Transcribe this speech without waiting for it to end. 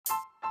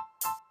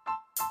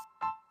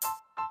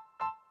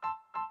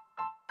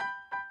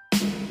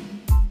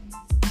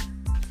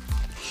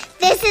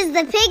This is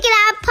the Pick It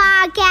Up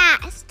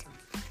Podcast.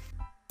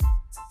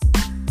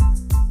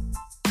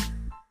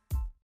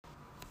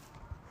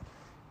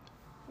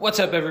 What's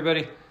up,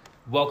 everybody?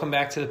 Welcome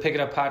back to the Pick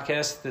It Up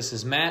Podcast. This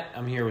is Matt.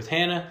 I'm here with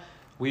Hannah.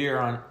 We are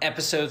on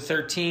episode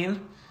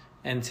 13,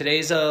 and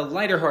today's a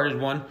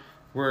lighter-hearted one.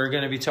 We're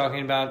going to be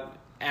talking about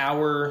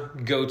our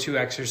go-to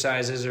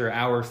exercises or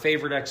our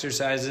favorite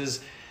exercises.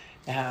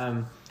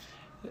 Right?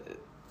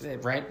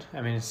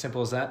 I mean, as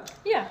simple as that.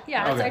 Yeah.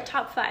 Okay. It's our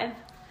top 5.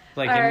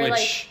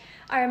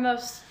 Our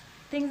most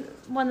things,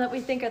 one that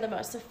we think are the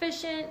most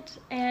efficient,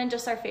 and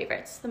just our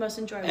favorites, the most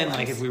enjoyable. And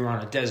ones. if we were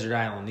on a desert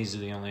island, these are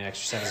the only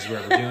exercises we're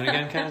ever doing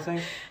again, kind of thing.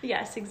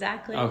 Yes,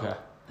 exactly. Okay.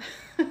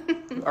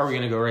 Are we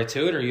going to go right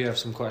to it, or you have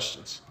some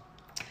questions?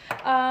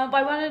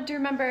 I wanted to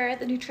remember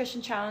the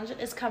nutrition challenge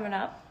is coming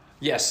up.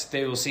 Yes,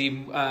 they will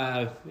see.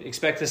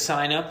 Expect to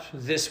sign up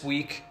this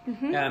week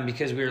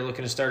because we are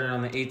looking to start it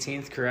on the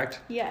 18th, correct?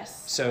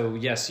 Yes. So,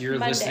 yes, you're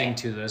Monday. listening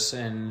to this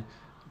and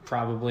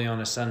probably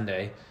on a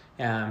Sunday.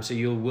 So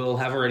you will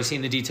have already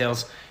seen the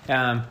details.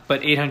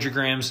 But 800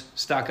 grams,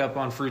 stock up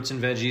on fruits and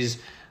veggies.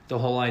 The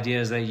whole idea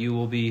is that you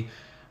will be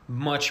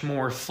much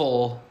more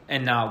full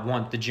and not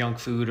want the junk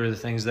food or the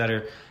things that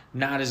are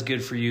not as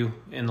good for you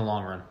in the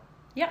long run.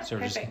 Yeah, So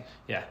perfect.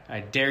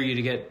 I dare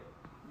you to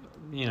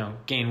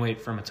gain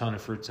weight from a ton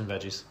of fruits and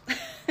veggies.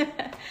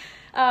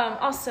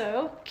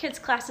 Also, kids'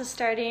 class is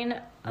starting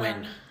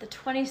When? the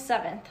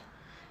 27th.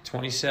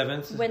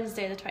 27th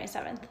Wednesday the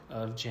 27th.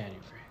 of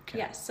January. Okay.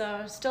 Yeah,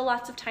 so still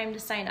lots of time to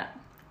sign up.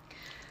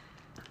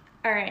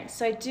 All right,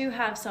 so I do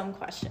have some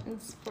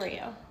questions for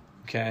you.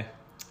 Okay.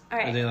 All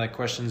right. Are they like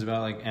questions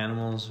about like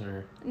animals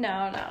or?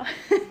 No.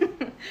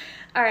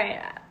 All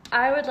right.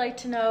 I would like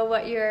to know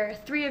what your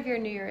 3 of your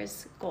New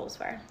Year's goals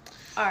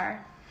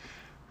are.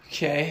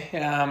 Okay.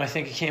 I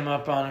think it came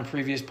up on a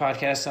previous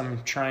podcast.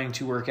 I'm trying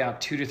to work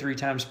out 2 to 3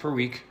 times per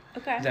week.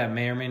 Okay. That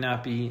may or may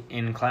not be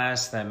in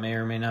class. That may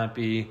or may not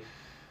be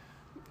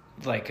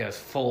like a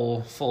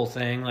full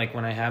thing. Like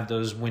when I have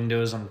those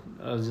windows on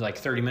like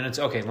 30 minutes.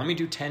 Okay, let me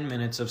do 10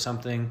 minutes of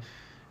something.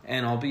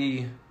 And I'll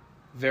be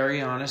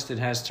very honest. It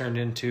has turned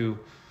into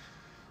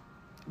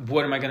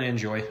what am I going to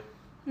enjoy?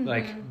 Mm-hmm.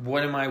 Like,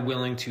 what am I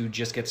willing to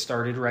just get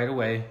started right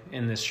away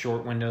in this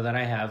short window that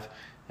I have?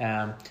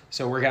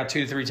 So work out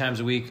 2 to 3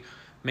 times a week.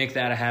 Make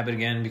that a habit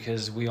again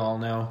because we all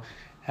know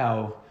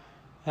how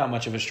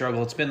much of a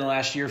struggle it's been the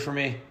last year for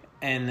me.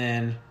 And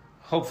then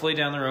hopefully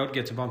down the road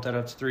get to bump that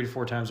up to 3 to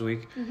 4 times a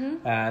week.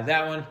 Mm-hmm.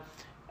 That one,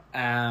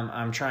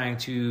 I'm trying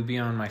to be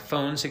on my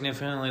phone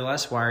significantly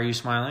less. Why are you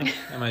smiling?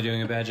 Am I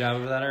doing a bad job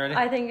of that already?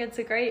 I think it's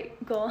a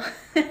great goal.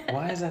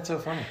 Why is that so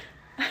funny?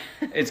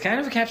 It's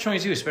kind of a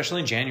catch-22, especially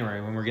in January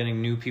when we're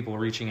getting new people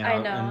reaching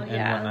out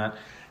and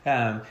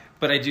whatnot.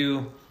 But I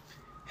do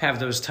have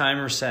those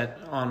timers set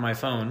on my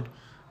phone.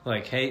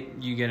 Like, hey,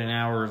 you get an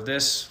hour of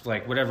this,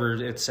 like whatever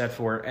it's set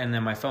for. And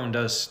then my phone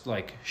does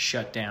like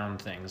shut down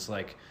things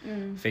like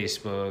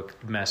Facebook,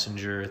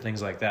 Messenger,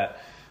 things like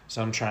that.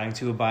 So I'm trying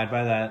to abide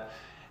by that.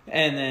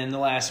 And then the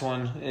last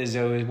one is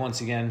always, once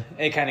again,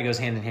 it kind of goes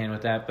hand in hand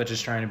with that, but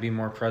just trying to be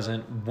more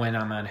present when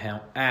I'm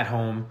at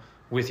home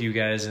with you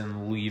guys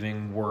and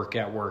leaving work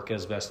at work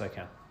as best I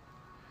can.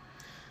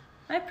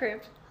 I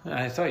approve.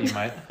 I thought you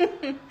might.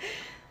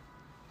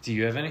 Do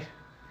you have any?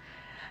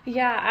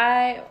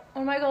 Yeah,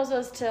 one of my goals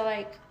was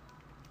to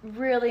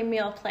really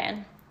meal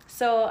plan.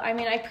 So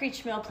I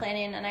preach meal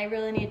planning, and I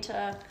really need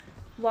to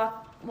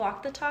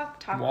walk the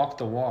talk. Walk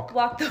the walk.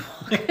 Walk the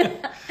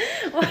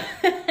walk.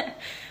 I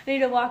need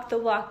to walk the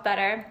walk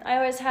better. I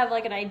always have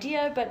an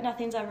idea, but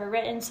nothing's ever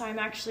written, so I'm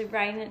actually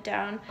writing it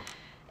down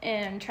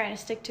and trying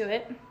to stick to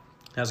it.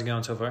 How's it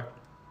going so far?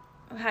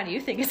 How do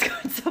you think it's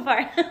going so far?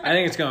 I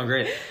think it's going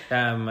great.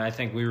 I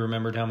think we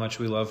remembered how much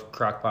we love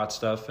crock-pot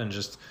stuff and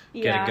just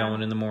get it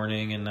going in the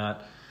morning and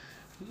not,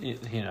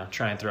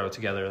 try and throw it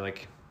together.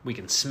 Like, we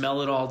can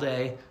smell it all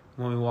day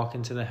when we walk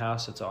into the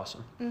house. It's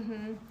awesome.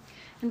 Mm-hmm.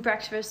 And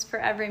breakfast for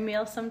every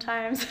meal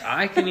sometimes.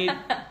 I can eat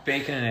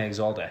bacon and eggs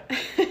all day.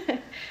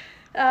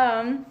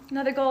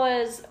 Another goal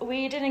is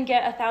we didn't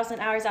get 1,000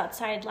 hours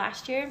outside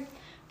last year,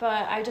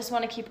 but I just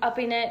want to keep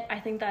upping it. I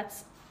think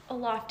that's a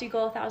lofty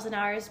goal, 1,000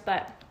 hours,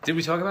 but... Did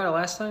we talk about it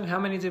last time? How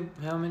many did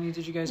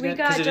you guys get?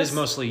 Because it is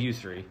mostly you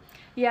 3.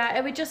 Yeah,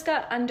 and we just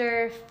got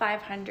under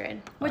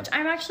 500, which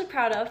I'm actually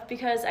proud of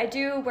because I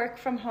do work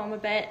from home a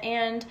bit,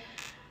 and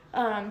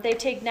they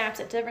take naps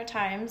at different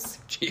times.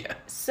 Yeah.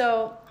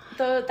 So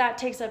that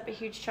takes up a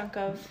huge chunk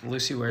of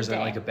Lucy wears that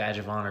like a badge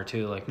of honor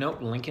too. Like,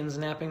 nope, Lincoln's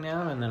napping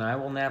now, and then I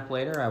will nap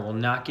later. I will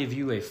not give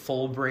you a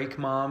full break,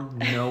 Mom.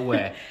 No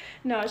way.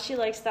 No, she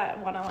likes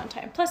that one-on-one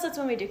time. Plus, that's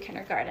when we do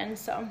kindergarten,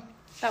 so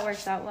that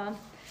works out well.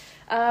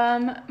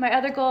 My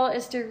other goal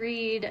is to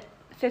read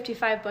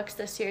 55 books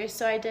this year.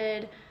 So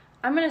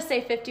I'm going to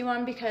say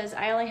 51 because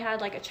I only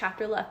had a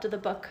chapter left of the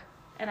book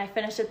and I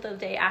finished it the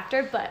day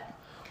after, but...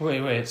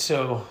 Wait.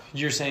 So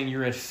you're saying you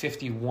read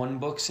 51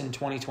 books in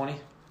 2020?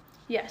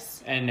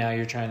 Yes. And now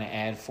you're trying to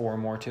add 4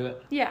 more to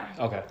it? Yeah.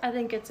 Okay. I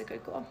think it's a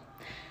good goal.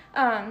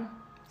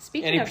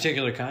 Speaking Any of...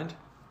 particular kind?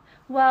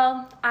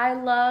 Well, I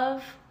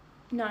love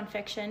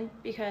nonfiction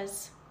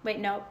because, wait,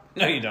 no.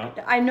 No, you don't.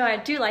 I know I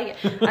do like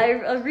it.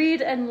 I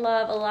read and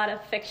love a lot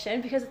of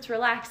fiction because it's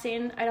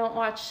relaxing. I don't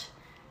watch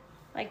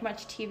like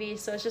much TV,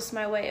 so it's just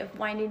my way of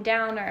winding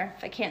down, or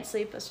if I can't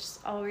sleep,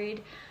 I'll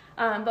read.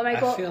 But my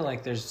goal... I feel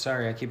like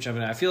sorry, I keep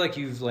jumping in. I feel like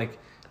you've like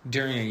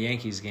during a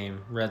Yankees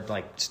game read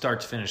like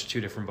start to finish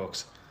 2 different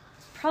books.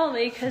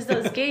 Probably because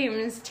those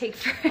games take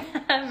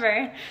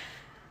forever.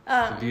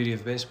 The beauty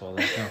of baseball,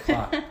 there's no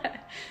clock.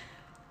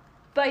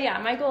 But yeah,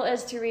 my goal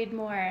is to read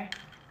more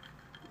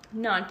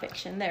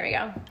nonfiction. There we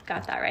go.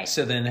 Got that right.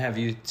 So then have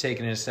you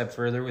taken it a step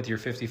further with your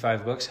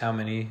 55 books? How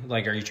many,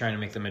 like, are you trying to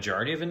make the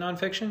majority of it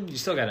nonfiction? You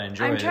still got to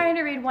enjoy it. I'm trying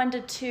to read 1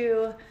 to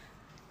 2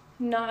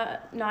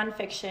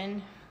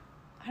 nonfiction.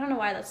 I don't know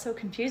why that's so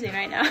confusing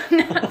right now.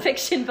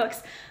 Nonfiction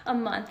books a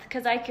month,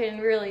 because I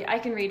can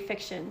read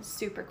fiction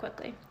super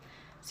quickly.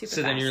 So fast.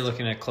 Then you're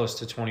looking at close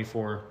to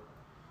 12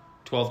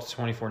 to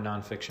 24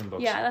 nonfiction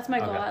books. Yeah, that's my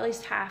goal. At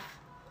least half.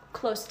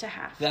 Close to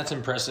half. That's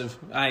impressive.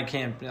 I've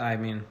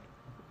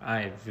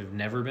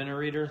never been a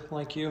reader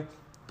like you,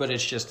 but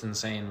it's just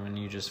insane when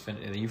you just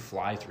you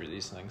fly through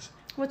these things.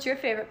 What's your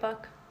favorite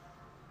book?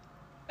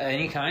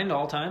 Any kind,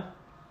 all time?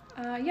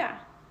 Yeah.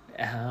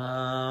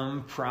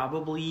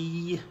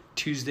 Probably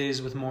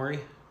Tuesdays with Morrie,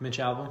 Mitch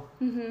Albom.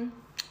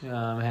 Mm-hmm.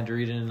 I had to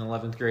read it in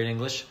 11th grade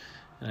English,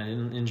 and I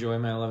didn't enjoy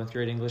my 11th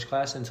grade English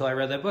class until I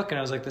read that book, and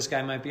I was like, this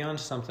guy might be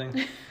onto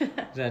something,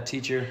 that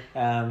teacher.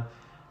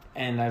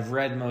 And I've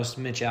read most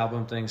Mitch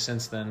Albom things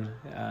since then.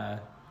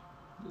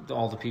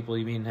 All the People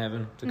You Meet in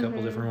Heaven, a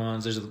couple different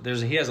ones.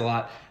 He has a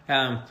lot.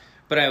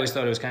 But I always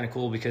thought it was kind of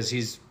cool because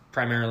he's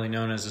primarily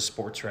known as a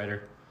sports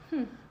writer.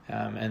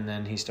 And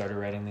then he started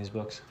writing these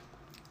books.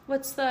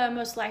 What's the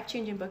most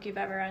life-changing book you've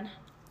ever read?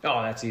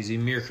 Oh, that's easy.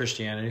 Mere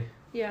Christianity.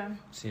 Yeah.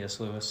 C.S.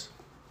 Lewis.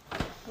 I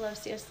love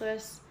C.S.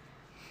 Lewis.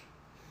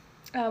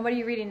 What are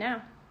you reading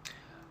now?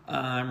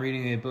 I'm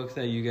reading a book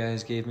that you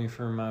guys gave me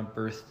for my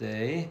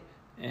birthday,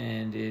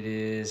 and it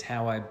is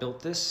How I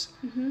Built This,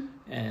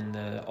 and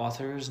the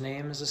author's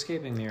name is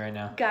escaping me right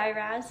now. Guy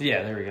Raz?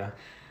 Yeah, there we go.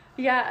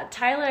 Yeah,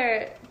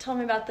 Tyler told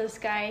me about this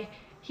guy.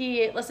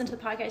 He listened to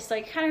the podcast,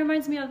 like, kind of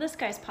reminds me of this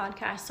guy's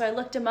podcast. So I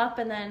looked him up,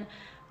 and then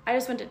I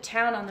just went to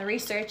town on the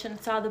research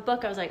and saw the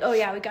book. I was like, oh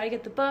yeah, we got to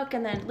get the book.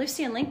 And then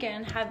Lucy and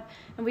Lincoln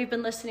and we've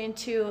been listening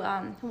to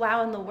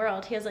Wow in the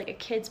World. He has like a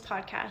kids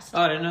podcast.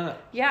 Oh, I didn't know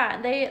that. Yeah,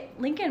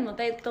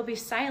 they'll be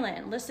silent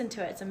and listen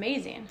to it. It's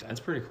amazing. That's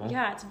pretty cool.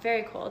 Yeah, it's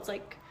very cool. It's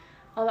like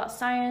all about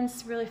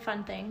science, really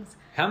fun things.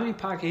 How many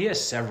podcasts? He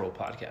has several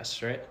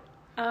podcasts, right?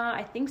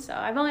 I think so.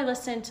 I've only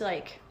listened to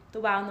like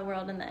the Wow in the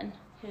World and then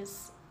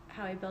his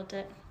How He Built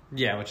It.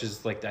 Yeah, which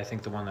is like I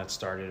think the one that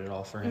started it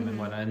all for him and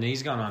whatnot. And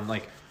he's gone on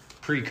like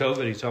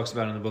pre-COVID. He talks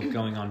about in the book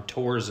going on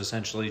tours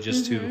essentially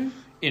just to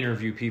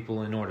interview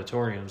people in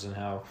auditoriums and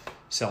how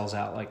sells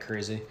out like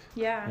crazy.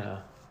 Yeah,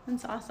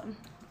 that's awesome.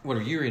 What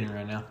are you reading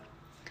right now?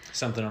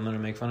 Something I'm going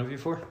to make fun of you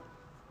for?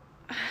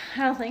 I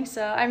don't think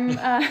so. I'm.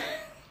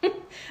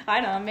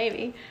 I don't know,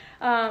 maybe.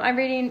 I'm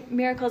reading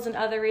Miracles and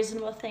Other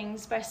Reasonable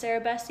Things by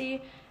Sarah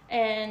Bessey,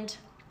 and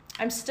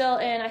I'm still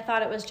in I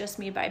Thought It Was Just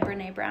Me by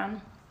Brené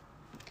Brown.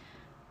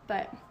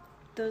 But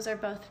those are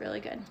both really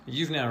good.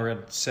 You've now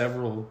read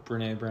several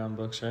Brené Brown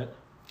books, right?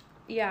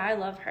 Yeah, I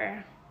love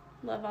her.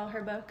 Love all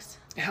her books.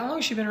 How long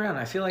has she been around?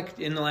 I feel like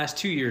in the last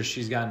 2 years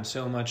she's gotten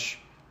so much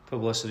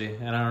publicity,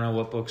 and I don't know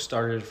what book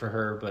started for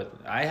her, but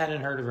I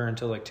hadn't heard of her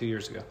until like 2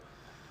 years ago.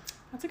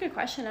 That's a good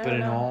question. I don't know.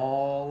 But in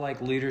all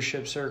like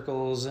leadership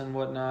circles and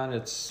whatnot,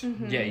 it's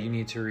yeah, you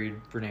need to read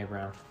Brené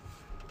Brown.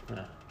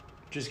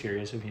 Just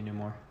curious if you knew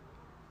more.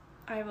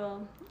 I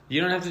will.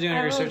 You don't have to do any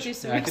research. Do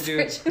some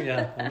research.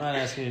 I'm not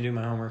asking you to do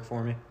my homework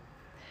for me.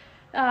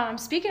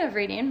 Speaking of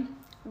reading,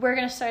 we're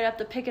going to start up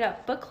the Pick It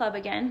Up book club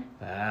again.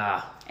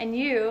 And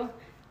you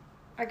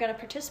are going to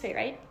participate,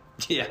 right?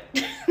 Yeah.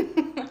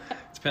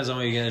 Depends on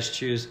what you guys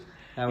choose.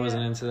 I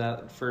wasn't into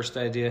that first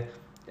idea.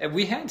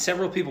 We had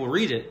several people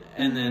read it,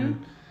 and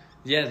then,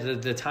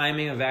 the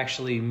timing of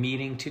actually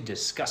meeting to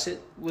discuss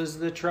it was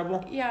the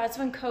trouble. Yeah, it's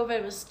when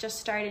COVID was just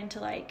starting to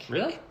like...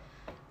 Really?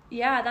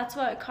 Yeah, that's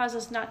what caused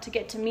us not to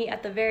get to meet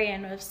at the very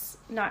end. Was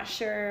not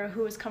sure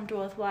who was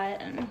comfortable with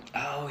what. And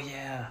oh,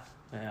 yeah.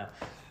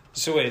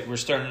 So wait, we're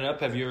starting it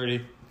up? Have you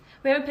already...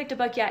 We haven't picked a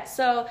book yet,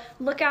 so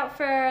look out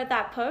for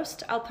that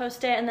post. I'll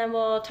post it, and then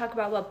we'll talk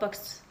about what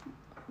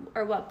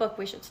book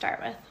we should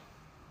start with.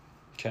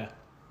 Okay.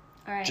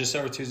 All right. Just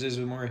start with Tuesdays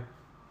with Morrie.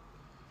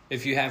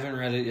 If you haven't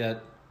read it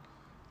yet,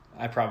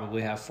 I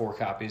probably have 4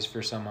 copies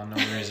for some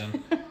unknown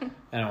reason,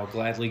 and I will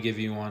gladly give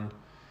you one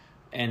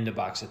and a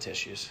box of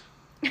tissues.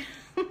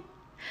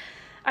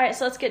 All right,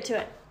 so let's get to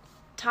it.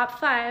 Top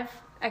 5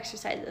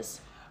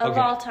 exercises of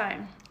all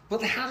time.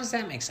 Well, how does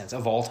that make sense?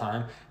 Of all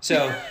time.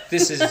 So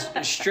this is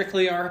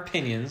strictly our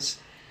opinions,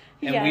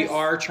 and we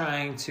are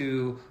trying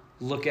to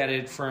look at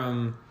it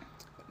from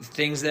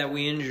things that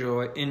we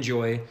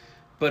enjoy,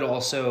 but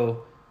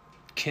also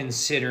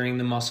considering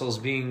the muscles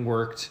being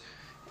worked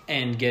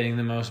and getting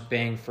the most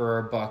bang for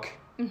our buck.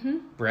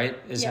 Right?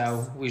 Is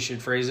how we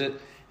should phrase it.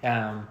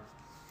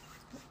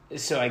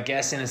 So I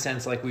guess in a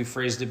sense, like we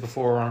phrased it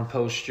before on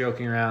posts,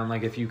 joking around,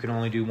 like if you could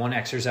only do one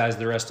exercise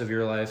the rest of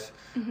your life,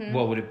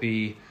 what would it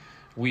be?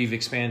 We've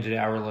expanded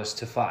our list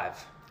to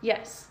 5.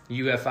 Yes.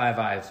 You have 5,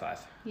 I have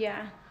 5.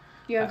 Yeah.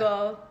 You want to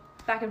go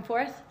back and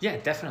forth? Yeah,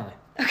 definitely.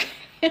 Okay.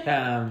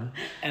 And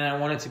I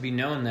want it to be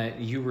known that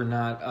you were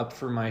not up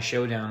for my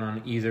showdown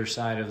on either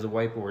side of the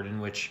whiteboard, in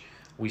which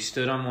we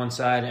stood on one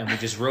side and we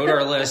just wrote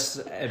our lists,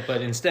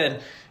 but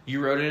instead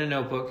you wrote it in a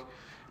notebook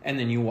and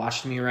then you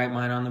watched me write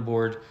mine on the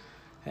board,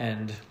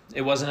 and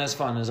it wasn't as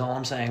fun, is all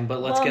I'm saying,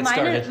 but let's get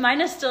started. Mine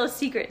is still a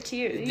secret to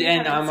you.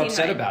 And I'm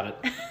upset about it.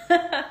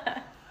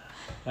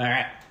 All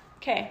right.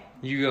 Okay.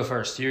 You go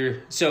first.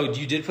 So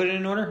you did put it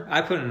in order?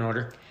 I put it in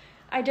order.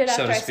 I did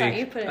after I saw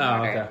you put it in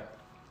order. Okay.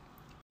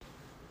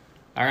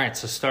 All right,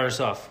 so start us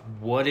off.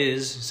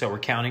 So we're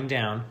counting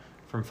down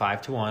from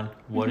 5 to 1.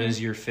 What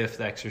is your 5th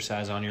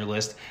exercise on your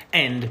list,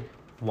 and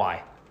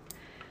why?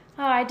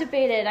 Oh, I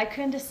debated. I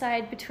couldn't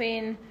decide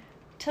between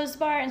toes to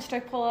bar and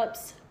strict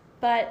pull-ups,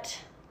 but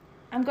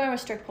I'm going with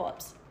strict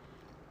pull-ups.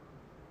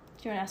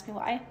 Do you want to ask me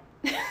why?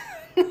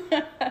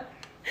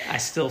 I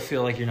still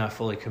feel like you're not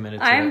fully committed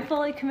to it. I'm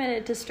fully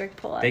committed to strict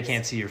pull-ups. They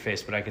can't see your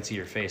face, but I can see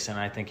your face, and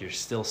I think you're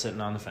still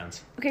sitting on the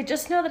fence. Okay,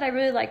 just know that I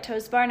really like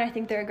toes to bar, and I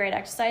think they're a great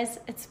exercise.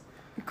 It's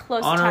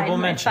close Honorable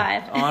tied mention.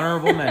 with 5.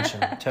 Honorable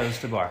mention. Toes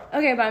to bar.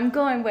 Okay, but I'm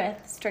going with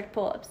strict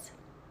pull-ups.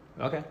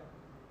 Okay.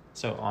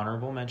 So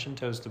honorable mention,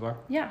 toes to bar.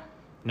 Yeah.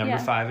 Number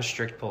 5 is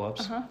strict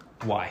pull-ups.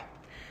 Why?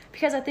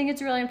 Because I think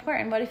it's really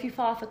important. What if you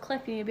fall off a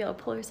cliff? You need to be able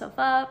to pull yourself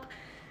up.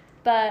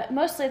 But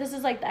mostly this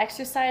is like the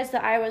exercise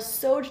that I was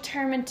so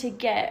determined to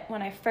get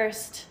when I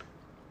first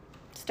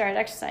started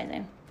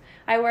exercising.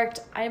 I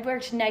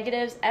worked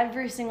negatives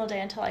every single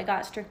day until I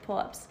got strict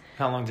pull-ups.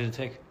 How long did it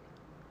take?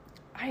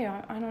 I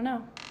don't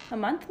know. A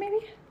month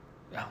maybe?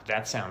 Oh,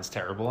 that sounds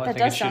terrible. I That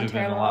think it does should have sound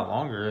been terrible. a lot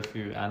longer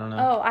I don't know.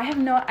 Oh, I have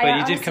no... But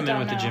you did come in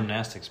with the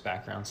gymnastics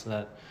background, so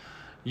that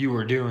you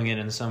were doing it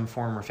in some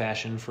form or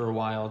fashion for a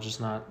while,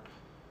 just not,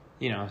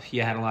 you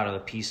had a lot of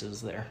the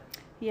pieces there.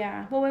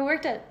 Yeah. Well, when we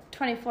worked at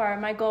 24,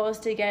 my goal was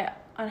to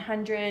get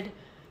 100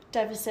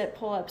 deficit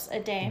pull-ups a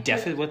day.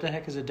 What the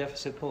heck is a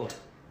deficit pull-up?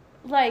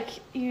 Like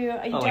you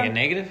like a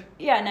negative?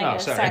 Yeah,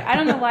 negative. Oh, sorry. I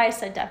don't know why I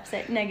said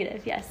deficit.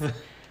 Negative, yes.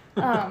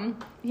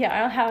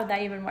 Yeah, how would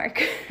that even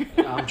work?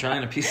 I'm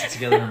trying to piece it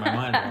together in my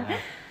mind right now.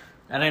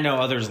 And I know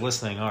others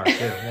listening are too,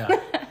 yeah.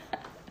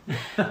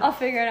 I'll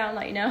figure it out and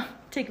let you know.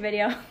 Take a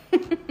video.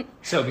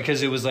 So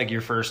because it was like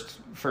your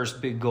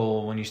first big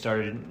goal when you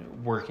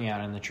started working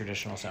out in the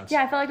traditional sense.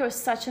 Yeah, I felt like it was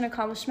such an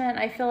accomplishment.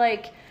 I feel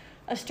like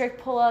a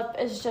strict pull-up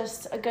is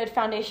just a good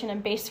foundation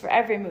and base for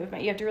every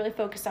movement. You have to really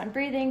focus on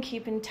breathing,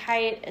 keeping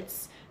tight.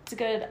 It's a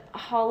good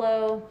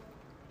hollow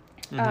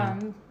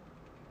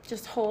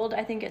just hold.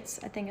 I think it's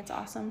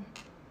awesome.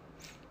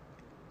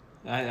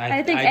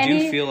 I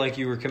do feel like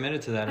you were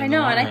committed to that. I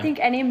know, and I think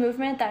any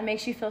movement that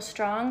makes you feel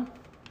strong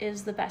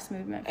is the best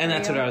movement for And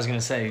that's you. what I was going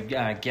to say.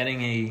 Yeah,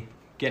 getting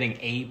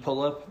a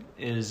pull-up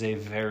is a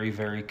very,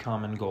 very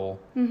common goal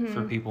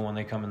for people when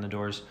they come in the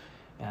doors.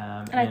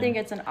 And I think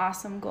it's an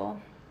awesome goal.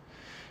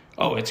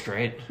 Oh, it's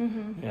great.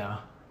 Yeah.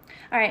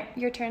 All right,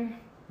 your turn.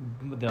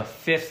 The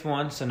 5th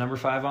one, so number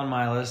 5 on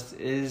my list,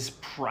 is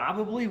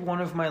probably one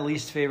of my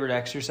least favorite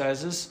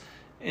exercises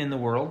in the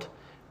world,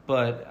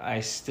 but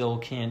I still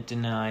can't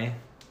deny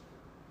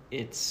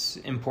its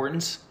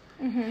importance.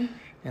 And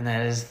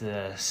that is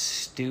the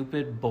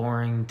stupid,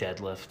 boring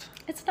deadlift.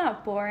 It's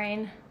not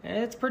boring.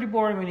 It's pretty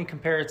boring when you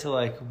compare it to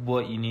like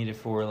what you need it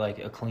for, like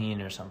a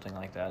clean or something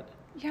like that.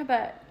 Yeah,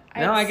 but...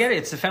 I get it.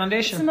 It's the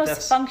foundation. It's the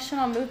most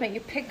functional movement. You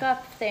pick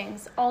up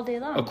things all day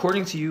long.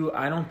 According to you,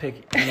 I don't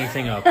pick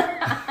anything up.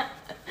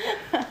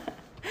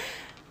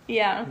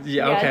 Yeah,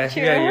 okay.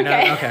 True. Yeah, you're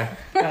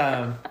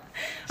not...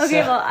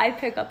 Okay. Well, I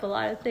pick up a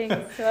lot of things,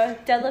 so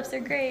deadlifts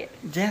are great.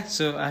 Yeah,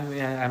 so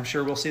I'm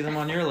sure we'll see them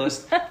on your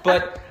list.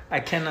 But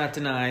I cannot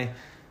deny,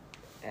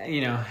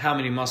 how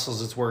many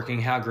muscles it's working,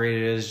 how great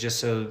it is, just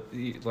so,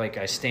 like,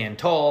 I stand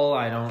tall.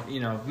 I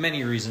don't,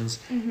 many reasons.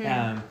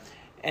 And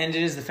it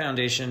is the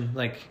foundation.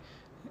 Like,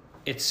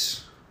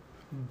 it's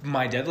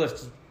my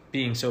deadlift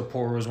being so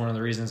poor was one of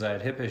the reasons I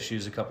had hip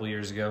issues a couple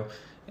years ago.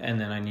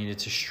 And then I needed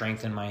to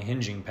strengthen my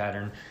hinging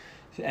pattern.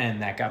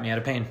 And that got me out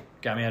of pain.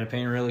 Got me out of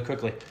pain really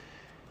quickly.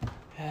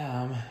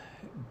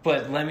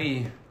 But let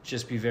me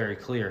just be very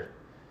clear.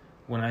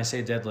 When I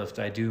say deadlift,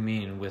 I do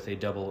mean with a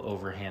double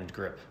overhand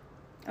grip.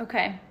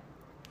 Okay.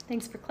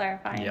 Thanks for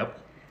clarifying. Yep.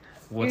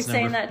 You're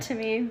saying that to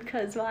me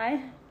because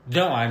why?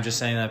 No, I'm just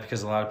saying that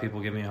because a lot of people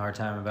give me a hard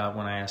time about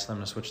when I ask them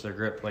to switch their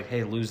grip. Like,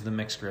 hey, lose the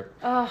mixed grip.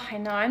 Oh, I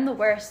know. I'm the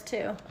worst,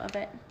 too, of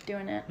it,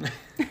 doing it.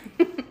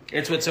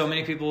 It's what so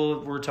many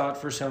people were taught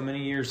for so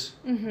many years.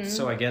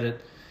 So I get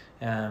it.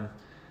 In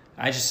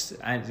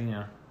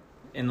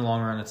the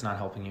long run, it's not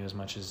helping you as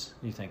much as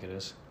you think it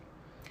is.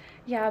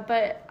 Yeah,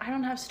 but I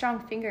don't have strong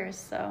fingers,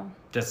 so...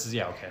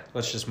 Okay.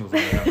 Let's just move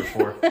on to number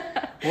 4.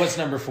 What's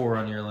number 4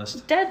 on your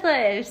list?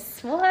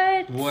 Deadlifts.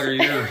 What? What are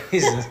your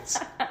reasons?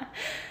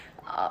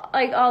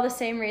 Like, all the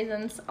same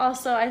reasons.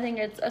 Also, I think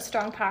it's a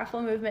strong, powerful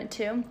movement,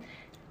 too.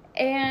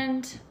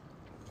 And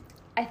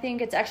I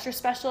think it's extra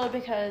special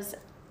because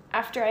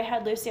after I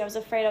had Lucy, I was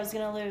afraid I was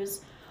going to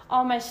lose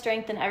all my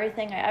strength and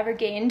everything I ever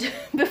gained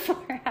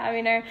before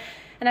having her.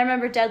 And I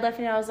remember deadlifting,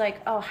 and I was like,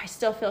 oh, I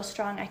still feel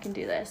strong. I can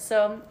do this.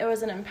 So it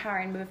was an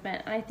empowering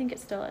movement, and I think it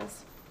still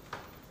is.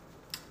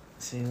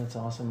 See, that's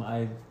awesome.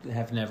 I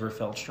have never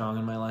felt strong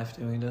in my life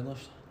doing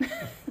deadlifts.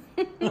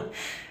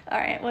 All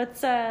right, what's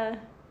the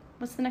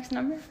next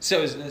number?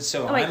 So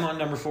I'm on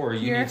number 4.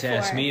 You need to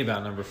ask me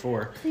about number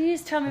 4.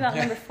 Please tell me about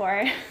number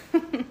 4.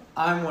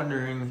 I'm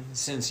wondering,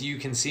 since you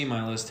can see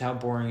my list, how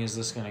boring is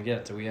this going to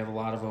get? Do we have a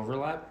lot of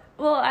overlap?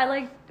 Well,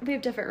 we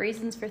have different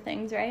reasons for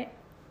things, right?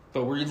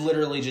 But we're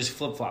literally just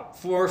flip-flop.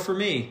 4 for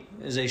me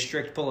is a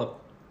strict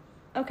pull-up.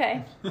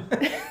 Okay.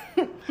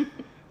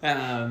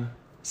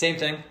 Same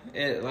thing.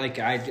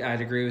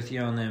 I'd agree with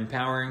you on the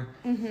empowering.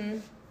 Mm-hmm.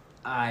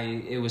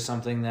 It was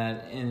something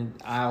that, and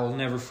I'll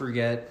never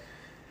forget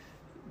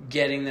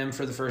getting them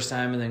for the first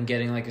time and then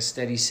getting like a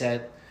steady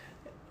set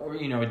or,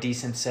 a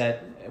decent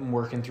set and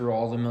working through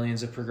all the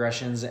millions of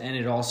progressions. And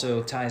it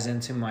also ties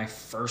into my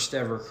first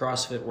ever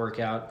CrossFit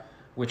workout,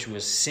 which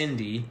was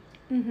Cindy.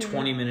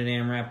 20-minute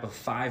AMRAP of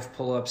 5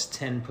 pull-ups,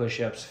 10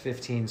 push-ups,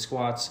 15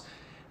 squats.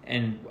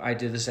 And I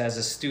did this as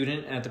a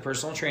student at the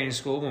personal training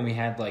school when we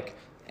had like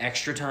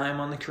extra time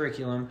on the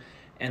curriculum.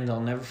 And they'll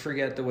never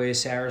forget the way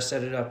Sarah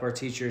set it up, our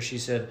teacher. She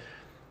said,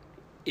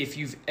 if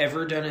you've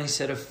ever done a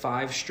set of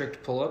 5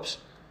 strict pull-ups,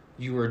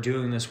 you are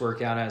doing this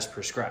workout as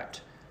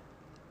prescribed.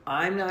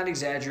 I'm not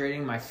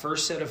exaggerating. My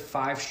first set of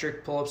 5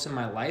 strict pull-ups in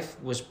my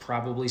life was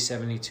probably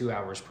 72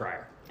 hours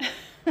prior.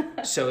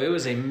 So it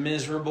was a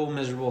miserable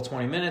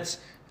 20 minutes.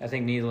 I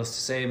think needless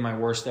to say, my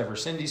worst ever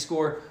Cindy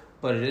score,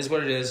 but it is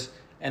what it is.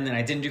 And then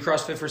I didn't do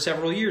CrossFit for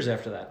several years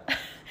after that.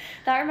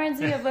 That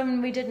reminds me of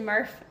when we did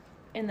Murph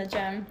in the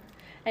gym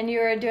and you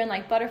were doing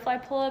like butterfly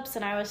pull-ups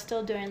and I was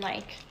still doing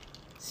like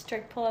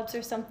strict pull-ups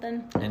or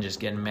something. And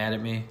just getting mad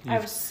at me. I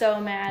was so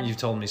mad. You've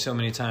told me so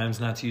many times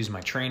not to use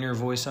my trainer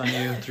voice on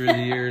you through the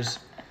years.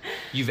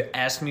 You've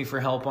asked me for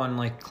help on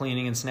like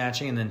cleaning and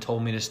snatching and then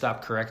told me to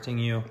stop correcting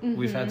you. Mm-hmm.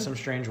 We've had some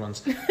strange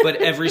ones. But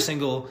every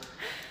single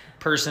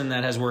person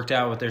that has worked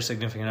out with their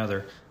significant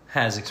other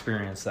has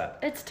experienced that.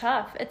 It's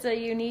tough. It's a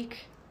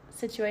unique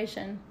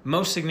situation.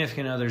 Most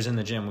significant others in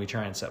the gym, we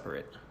try and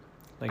separate.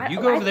 Like,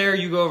 you go over there,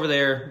 you go over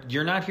there.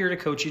 You're not here to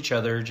coach each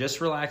other. Just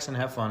relax and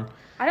have fun.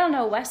 I don't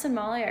know. Wes and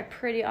Molly are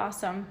pretty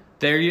awesome.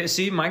 There you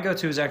see, my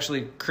go-to is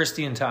actually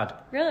Christy and Todd.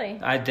 Really?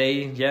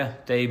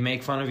 They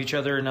make fun of each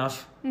other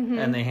enough,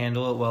 and they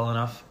handle it well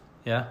enough.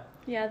 Yeah?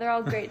 Yeah, they're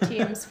all great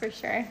teams for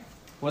sure.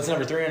 What's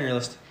number 3 on your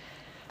list?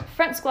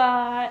 Front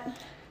squat.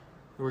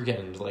 We're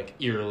getting, like,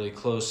 eerily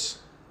close.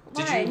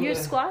 Why? You have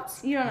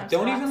squats? You don't have squats.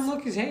 Don't even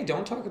look. Hey,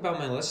 don't talk about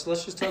my list.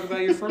 Let's just talk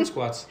about your front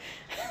squats.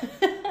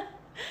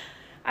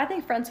 I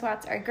think front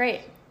squats are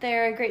great.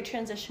 They're a great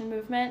transition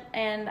movement,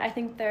 and I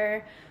think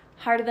they're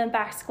harder than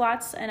back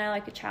squats, and I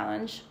like a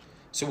challenge.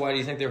 So why do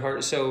you think they're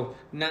hard? So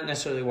not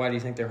necessarily why do you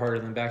think they're harder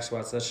than back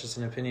squats. That's just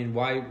an opinion.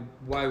 Why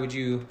would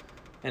you,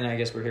 and I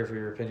guess we're here for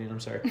your opinion, I'm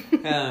sorry.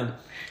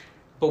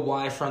 But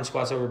why front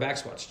squats over back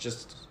squats?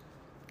 Just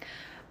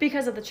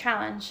because of the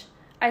challenge.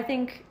 I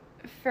think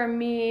for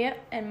me,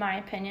 in my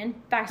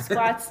opinion, back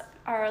squats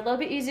are a little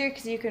bit easier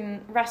because you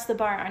can rest the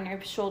bar on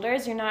your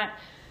shoulders. You're not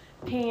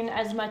paying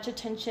as much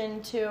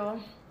attention to...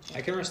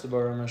 I can rest the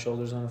bar on my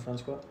shoulders on a front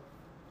squat.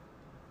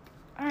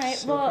 All right,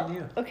 so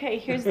well, okay,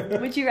 here's...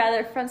 Would you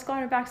rather front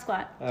squat or back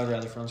squat? I would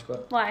rather front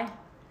squat. Why?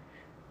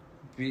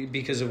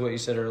 Because of what you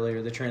said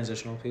earlier, the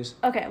transitional piece.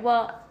 Okay,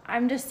 well,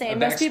 I'm just saying... A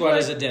back squat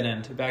is a dead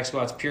end. A back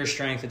squat's pure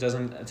strength. It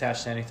doesn't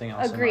attach to anything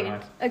else.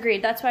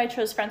 Agreed. That's why I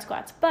chose front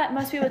squats. But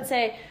most people would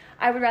say,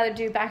 I would rather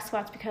do back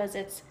squats because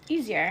it's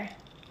easier.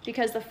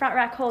 Because the front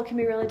rack hold can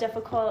be really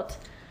difficult.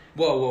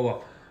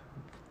 Whoa.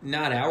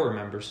 Not our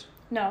members.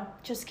 No,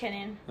 just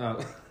kidding.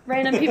 Oh.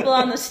 Random people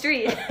on the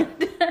street.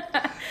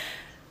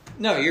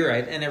 No, you're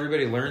right. And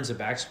everybody learns a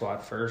back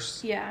squat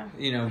first. Yeah.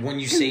 When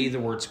you say the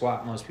word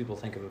squat, most people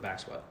think of a back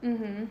squat.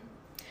 Mm-hmm.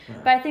 Yeah.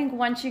 But I think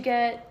once you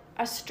get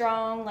a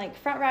strong,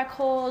 front rack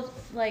hold,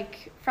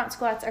 front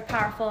squats are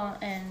powerful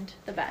and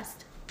the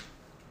best.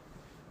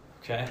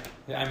 Okay.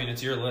 I mean,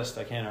 it's your list.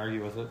 I can't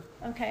argue with it.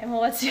 Okay. Well,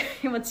 what's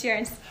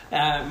yours?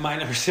 My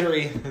number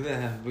 3,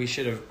 we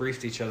should have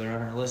briefed each other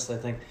on our list, I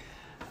think.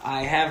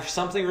 I have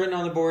something written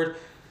on the board,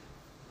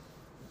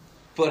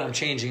 but I'm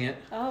changing it.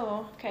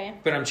 Oh, okay.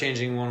 But I'm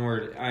changing one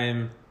word.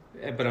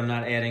 But I'm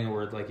not adding a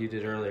word like you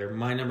did earlier.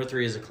 My number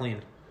 3 is a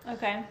clean.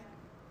 Okay.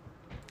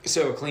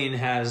 So a clean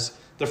has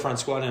the front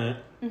squat in it.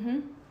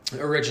 Mm-hmm.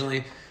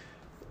 Originally,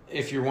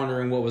 if you're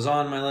wondering what was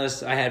on my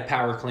list, I had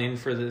power clean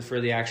for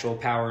the actual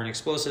power and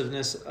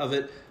explosiveness of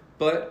it,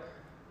 but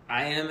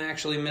I am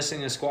actually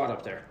missing a squat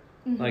up there.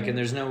 Mm-hmm. And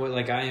there's no way,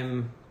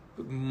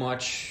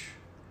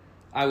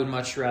 I would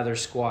much rather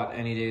squat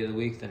any day of the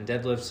week than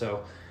deadlift,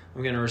 so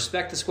I'm going to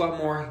respect the squat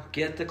more,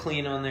 get the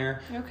clean on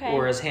there, okay.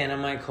 Or as Hannah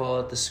might call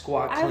it, the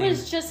squat clean. I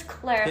was just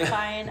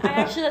clarifying.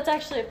 That's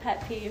actually a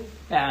pet peeve.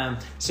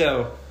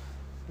 So,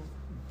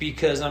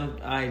 because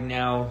I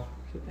now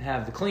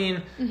have the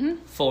clean,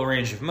 full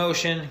range of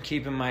motion,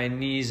 keeping my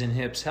knees and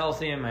hips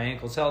healthy and my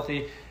ankles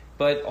healthy,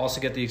 but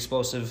also get the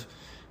explosive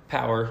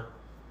power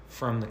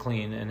from the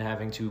clean and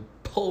having to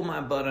pull my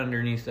butt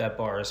underneath that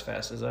bar as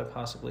fast as I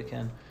possibly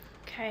can.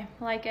 Okay,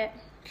 like it.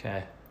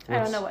 Okay. I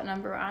don't know what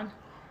number we're on.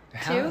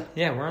 2?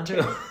 Yeah, we're on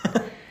 2.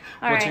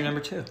 What's your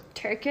number 2?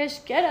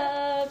 Turkish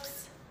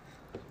get-ups.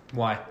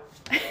 Why?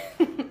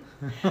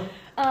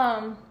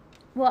 Well,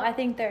 I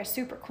think they're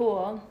super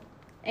cool.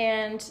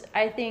 And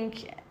I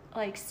think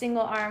like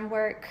single arm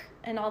work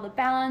and all the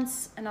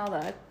balance and all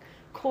the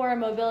core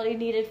mobility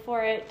needed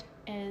for it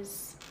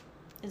is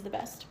the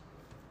best.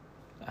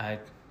 I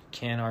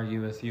can't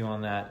argue with you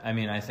on that. I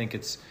mean, I think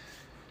it's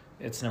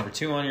number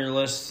 2 on your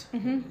list.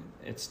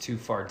 It's too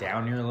far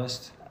down your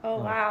list. Oh,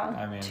 wow.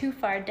 I mean, too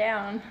far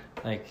down.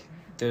 Like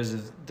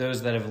those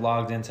that have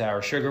logged into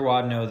our Sugar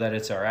WOD know that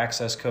it's our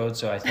access code,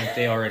 so I think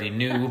they already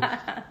knew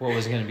what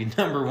was going to be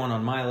number 1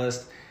 on my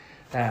list.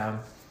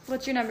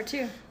 What's your number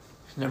 2?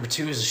 Number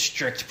 2 is a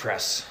strict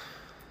press.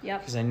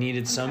 Yep. Because I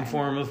needed some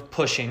form of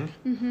pushing.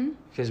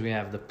 Because we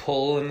have the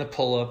pull and the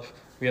pull up.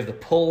 We have the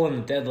pull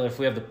and the deadlift.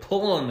 We have the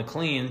pull and the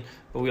clean,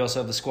 but we also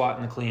have the squat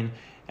and the clean.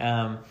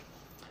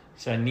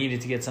 So I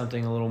needed to get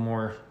something a little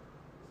more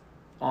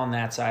on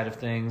that side of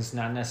things.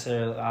 Not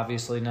necessarily,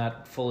 obviously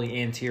not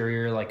fully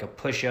anterior like a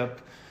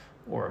push-up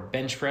or a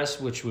bench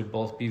press, which would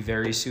both be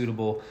very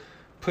suitable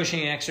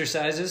pushing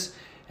exercises.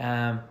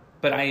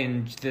 But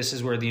this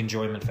is where the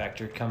enjoyment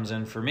factor comes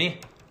in for me.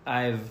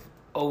 I've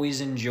always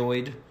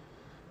enjoyed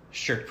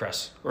strict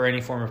press or any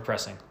form of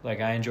pressing.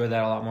 Like I enjoy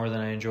that a lot more than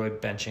I enjoy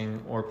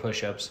benching or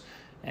push-ups.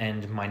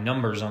 And my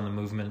numbers on the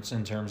movements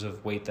in terms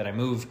of weight that I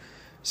move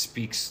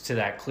speaks to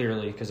that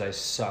clearly because I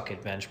suck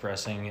at bench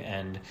pressing.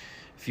 And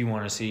if you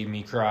want to see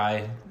me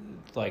cry,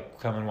 like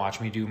come and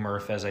watch me do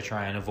Murph as I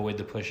try and avoid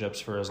the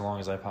push-ups for as long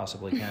as I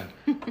possibly can.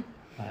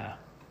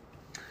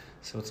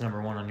 So what's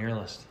number 1 on your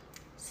list?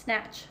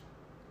 Snatch.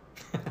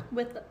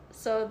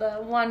 So the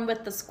one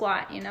with the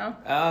squat, you know?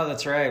 Oh,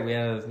 that's right. We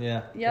had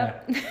Yep.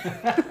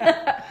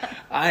 Yeah.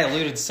 I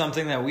alluded to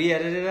something that we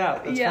edited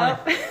out. That's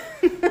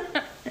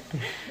funny.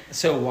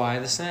 So why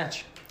the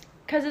snatch?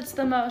 Because it's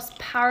the most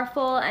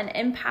powerful and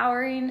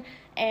empowering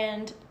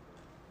and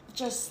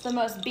just the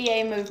most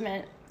BA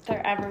movement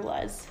there ever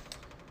was.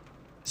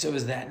 So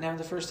is that now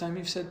the first time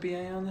you've said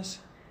BA on this?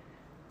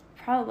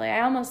 Probably.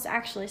 I almost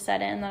actually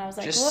said it and then I was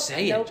like, just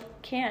say nope, it.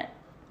 Can't.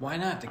 Why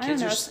not? The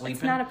kids are sleeping.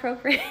 It's not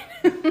appropriate.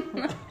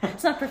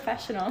 It's not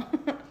professional.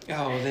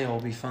 Oh, they all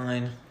be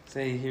fine.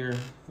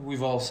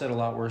 We've all said a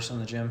lot worse in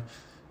the gym.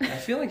 I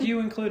feel like you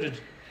included.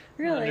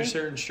 Really? Under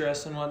certain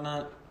stress and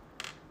whatnot.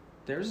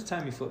 There was a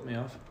time you flipped me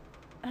off.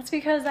 That's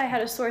because I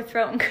had a sore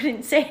throat and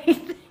couldn't say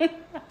anything.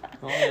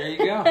 Well, there you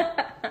go.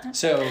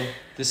 So,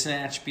 the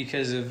snatch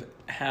because of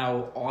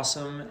how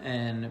awesome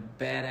and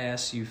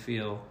badass you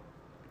feel.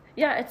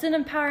 Yeah, it's an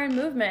empowering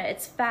movement.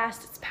 It's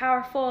fast, it's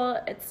powerful,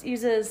 it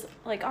uses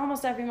like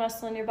almost every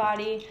muscle in your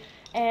body.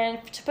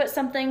 And to put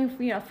something,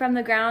 from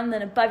the ground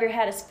then above your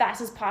head as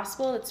fast as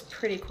possible, it's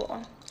pretty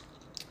cool.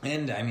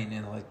 And I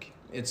mean,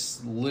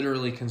 it's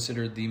literally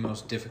considered the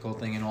most difficult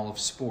thing in all of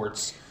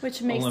sports.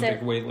 Which makes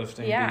Olympic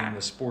weightlifting being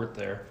the sport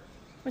there.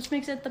 Which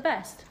makes it the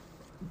best.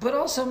 But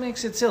also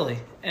makes it silly.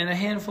 And a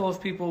handful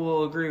of people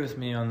will agree with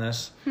me on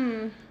this.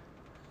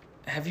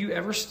 Have you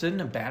ever stood in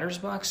a batter's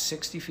box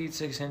 60 feet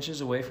 6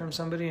 inches away from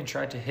somebody and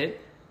tried to hit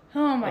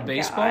a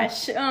baseball?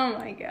 Gosh. Oh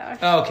my gosh.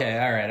 Okay,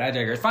 all right, I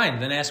digress. Fine,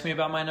 then ask me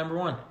about my number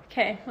 1.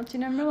 Okay, what's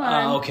your number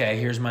 1? Okay,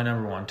 here's my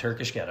number 1,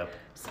 Turkish get-up.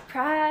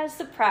 Surprise,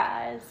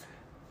 surprise.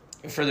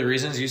 For the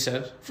reasons you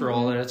said, for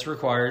all that it's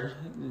required,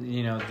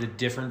 the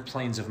different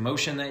planes of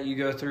motion that you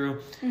go through,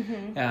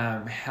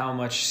 how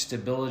much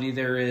stability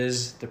there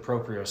is, the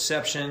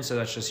proprioception, so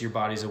that's just your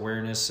body's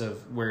awareness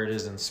of where it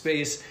is in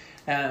space.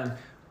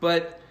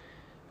 But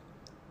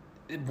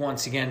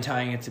once again,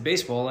 tying it to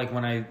baseball, like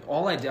I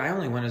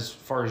only went as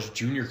far as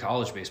junior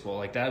college baseball.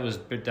 Like that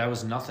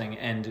was nothing.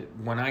 And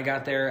when I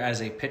got there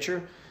as a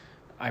pitcher,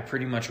 I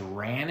pretty much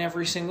ran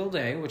every single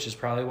day, which is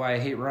probably why I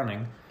hate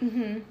running.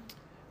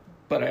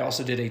 But I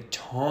also did a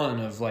ton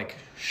of like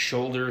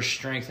shoulder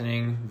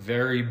strengthening,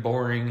 very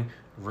boring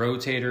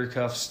rotator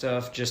cuff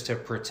stuff just to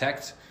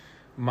protect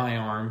my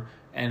arm.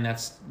 And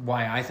that's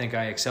why I think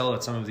I excel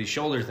at some of these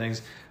shoulder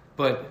things.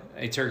 But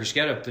a Turkish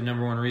get-up, the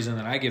number 1 reason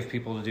that I give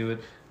people to do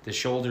it,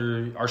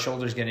 our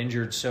shoulders get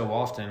injured so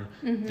often.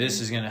 This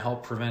is going to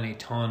help prevent a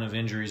ton of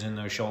injuries in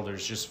those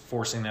shoulders, just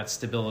forcing that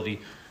stability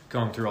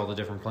going through all the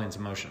different planes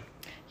of motion.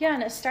 Yeah,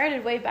 and it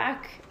started way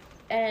back,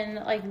 and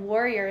like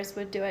warriors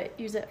would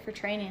use it for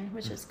training,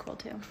 which is cool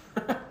too.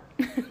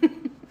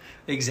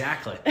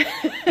 Exactly.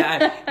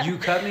 You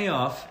cut me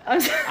off.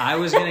 I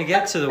was going to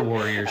get to the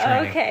warrior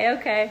training.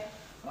 Okay.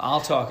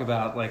 I'll talk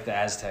about like the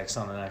Aztecs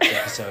on the next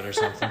episode or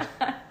something.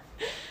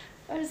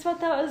 I just thought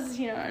that was,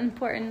 an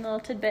important little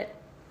tidbit.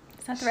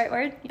 Is that the right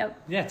word?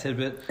 Yep. Yeah,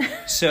 tidbit.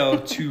 So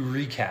to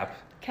recap.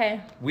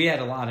 Okay. We had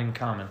a lot in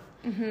common.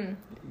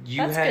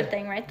 That's a good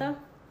thing, right, though?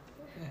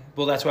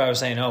 Well, that's why I was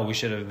saying, we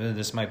should have,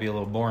 this might be a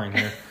little boring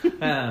here.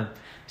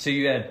 So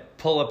you had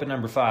pull up at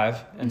number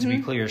 5, and to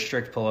be clear,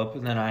 strict pull up.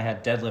 And then I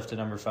had deadlift at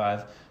number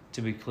 5,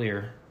 to be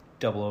clear,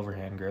 double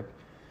overhand grip.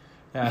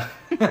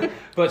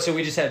 But so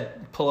we just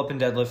had pull up and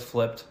deadlift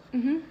flipped.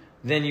 Mm-hmm.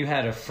 Then you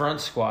had a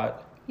front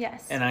squat.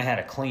 Yes. And I had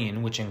a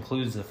clean, which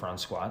includes the front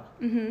squat.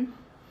 Mm-hmm.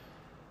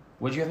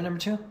 What did you have at number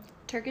 2?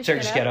 Turkish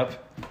get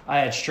up. I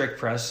had strict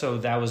press, so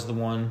that was the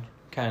one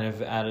kind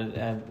of added.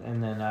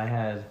 And then I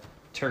had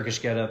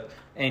Turkish get up,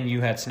 and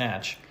you had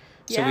snatch.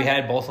 So we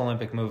had both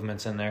Olympic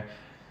movements in there.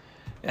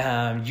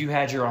 You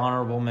had your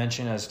honorable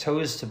mention as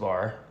toes to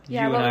bar.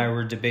 Yeah, you and I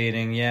were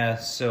debating. Yeah,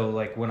 so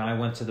like when I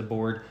went to the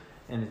board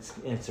and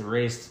it's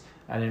erased,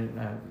 I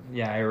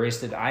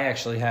erased it. I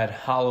actually had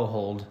hollow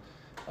hold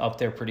up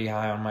there pretty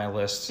high on my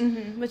list,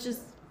 which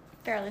is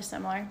fairly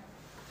similar.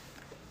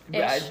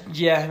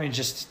 Yeah, I mean,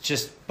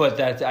 but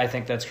that I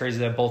think that's crazy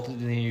that both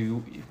of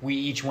you, we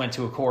each went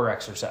to a core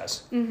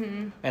exercise,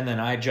 and then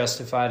I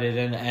justified it,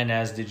 and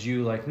as did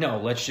you. Like, no,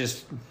 let's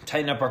just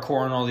tighten up our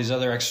core, and all these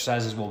other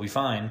exercises will be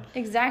fine.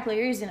 Exactly,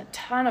 you're using a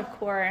ton of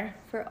core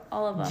for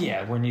all of them.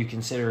 Yeah, when you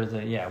consider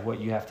what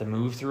you have to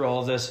move through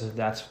all of this,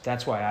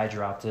 that's why I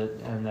dropped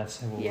it, and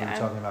that's what we were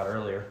talking about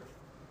earlier.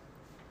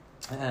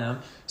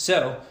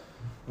 So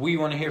we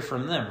want to hear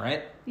from them,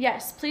 right?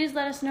 Yes, please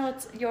let us know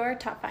what's your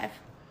top 5.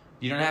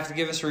 You don't have to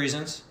give us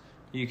reasons.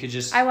 You could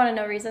just... I want to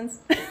know reasons.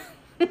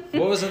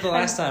 What was it the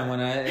last time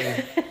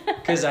when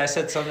because I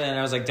said something and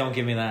I was like, don't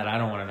give me that. I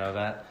don't want to know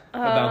that.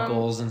 About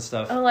goals and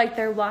stuff. Oh, like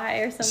their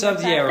why or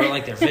something. Yeah, or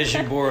like their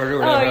vision board or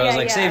whatever. I was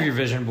like, save your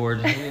vision board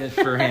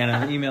for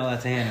Hannah. Email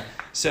that to Hannah.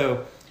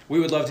 So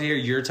we would love to hear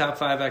your top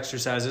 5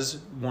 exercises,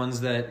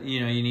 ones that you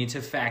need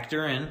to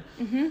factor in.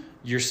 Mm-hmm.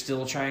 You're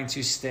still trying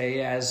to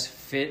stay as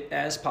fit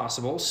as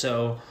possible,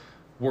 so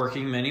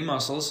working many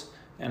muscles.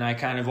 And I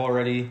kind of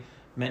already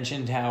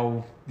mentioned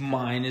how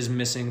mine is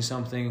missing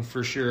something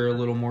for sure, a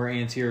little more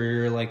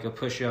anterior, like a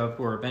push-up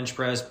or a bench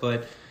press,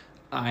 but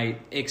I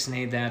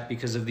ixnayed that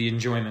because of the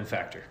enjoyment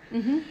factor.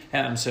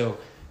 Mm-hmm. So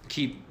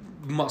keep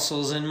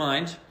muscles in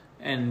mind,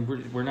 and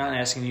we're not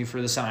asking you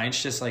for the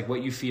science, just like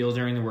what you feel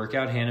during the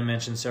workout. Hannah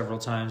mentioned several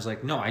times,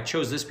 like, no, I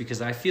chose this because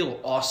I feel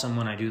awesome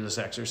when I do this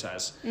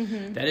exercise.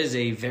 Mm-hmm. That is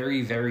a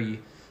very, very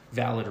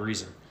valid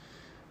reason.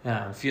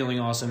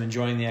 Feeling awesome,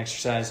 enjoying the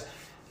exercise.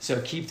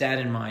 So keep that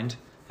in mind.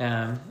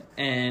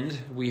 And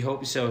we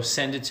hope so.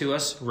 Send it to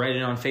us. Write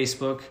it on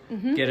Facebook.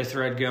 Mm-hmm. Get a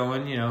thread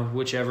going.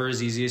 Whichever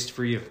is easiest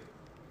for you.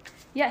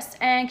 Yes,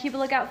 and keep a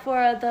lookout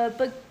for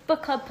the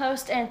book club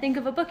post. And think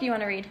of a book you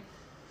want to read.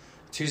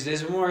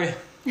 Tuesdays with Maury.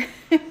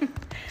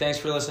 Thanks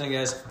for listening,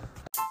 guys.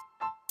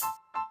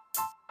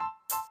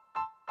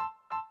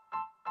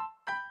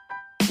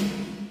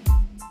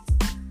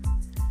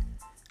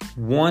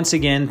 Once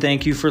again,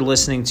 thank you for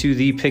listening to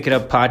the Pick It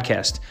Up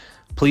podcast.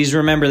 Please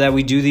remember that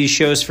we do these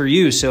shows for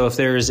you, so if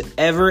there is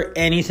ever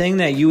anything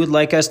that you would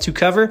like us to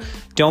cover,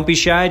 don't be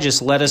shy,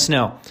 just let us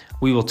know.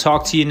 We will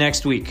talk to you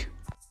next week.